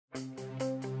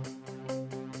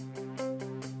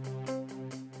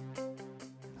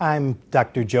I'm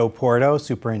Dr. Joe Porto,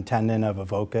 Superintendent of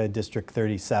Avoca District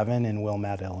 37 in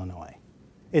Wilmette, Illinois.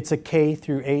 It's a K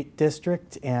through 8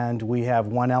 district, and we have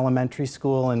one elementary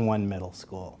school and one middle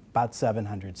school, about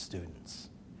 700 students.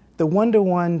 The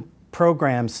one-to-one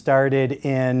program started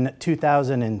in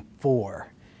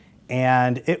 2004,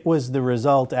 and it was the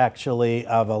result actually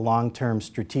of a long-term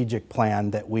strategic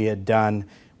plan that we had done.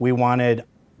 We wanted a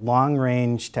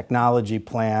long-range technology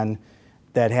plan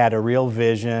that had a real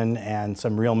vision and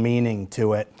some real meaning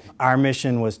to it. Our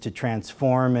mission was to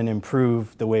transform and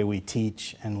improve the way we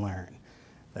teach and learn.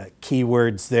 The key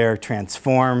words there,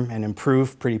 transform and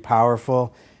improve, pretty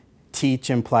powerful. Teach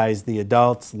implies the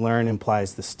adults, learn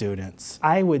implies the students.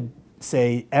 I would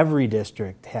say every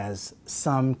district has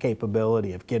some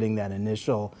capability of getting that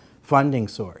initial funding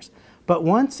source. But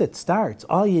once it starts,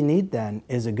 all you need then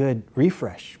is a good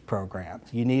refresh program.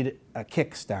 You need a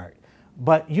kickstart.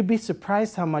 But you'd be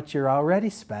surprised how much you're already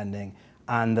spending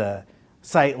on the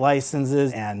site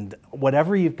licenses and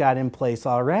whatever you've got in place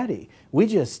already. We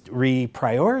just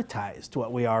reprioritized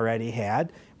what we already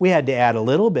had. We had to add a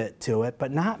little bit to it,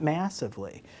 but not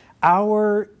massively.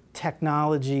 Our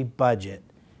technology budget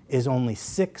is only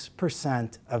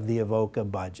 6% of the Avoca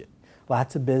budget.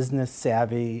 Lots of business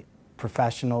savvy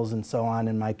professionals and so on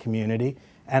in my community.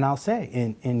 And I'll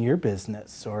say, in your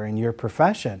business or in your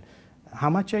profession, how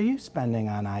much are you spending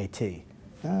on IT? 8,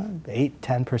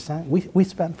 10%? We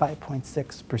spent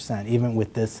 5.6% even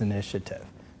with this initiative.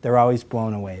 They're always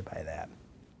blown away by that.